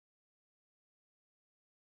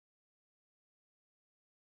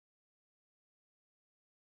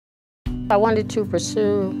I wanted to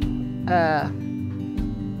pursue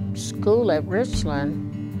school at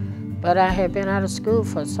Richland, but I had been out of school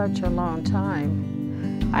for such a long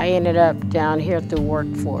time. I ended up down here through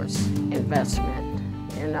workforce investment.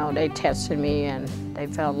 You know, they tested me and they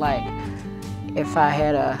felt like if I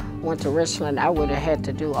had went to Richland, I would have had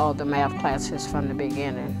to do all the math classes from the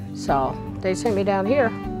beginning. So they sent me down here,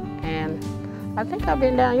 and I think I've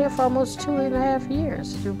been down here for almost 2.5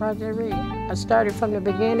 years through Project Reed. I started from the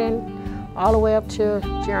beginning all the way up to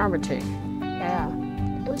geometry. Yeah,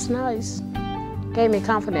 it was nice. Gave me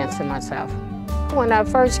confidence in myself. When I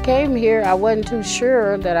first came here, I wasn't too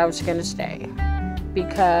sure that I was gonna stay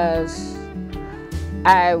because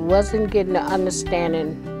I wasn't getting the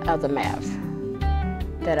understanding of the math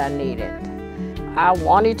that I needed. I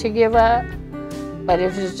wanted to give up, but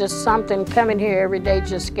it was just something coming here every day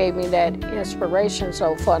just gave me that inspiration.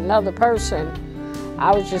 So for another person,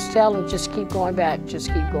 I would just tell them, just keep going back, just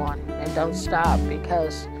keep going, and don't stop,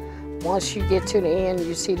 because once you get to the end,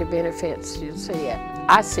 you see the benefits, you see it.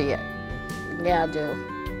 I see it, yeah, I do.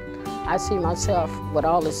 I see myself with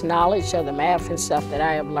all this knowledge of the math and stuff that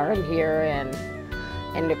I have learned here,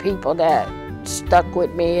 and the people that stuck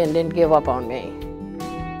with me and didn't give up on me.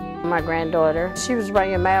 My granddaughter, she was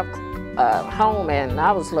bringing math home, and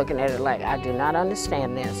I was looking at it like, I do not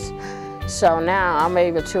understand this. So now I'm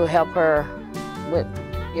able to help her with,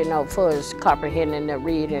 you know, for comprehending the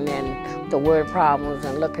reading and the word problems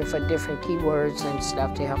and looking for different keywords and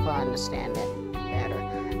stuff to help her understand it better.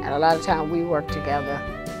 And a lot of times we work together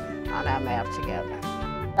on our math together.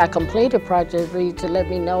 I completed Project Reed to let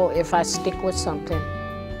me know if I stick with something,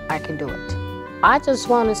 I can do it. I just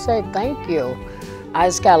want to say thank you. I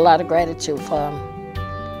just got a lot of gratitude for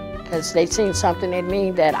them, because they seen something in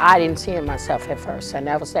me that I didn't see in myself at first, and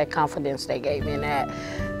that was that confidence they gave me, and that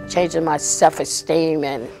changing my self-esteem,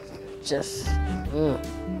 and just,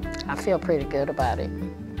 I feel pretty good about it.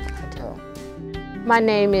 I do. My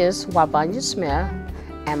name is Wabanya Smith,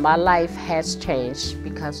 and my life has changed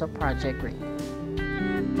because of Project Reed.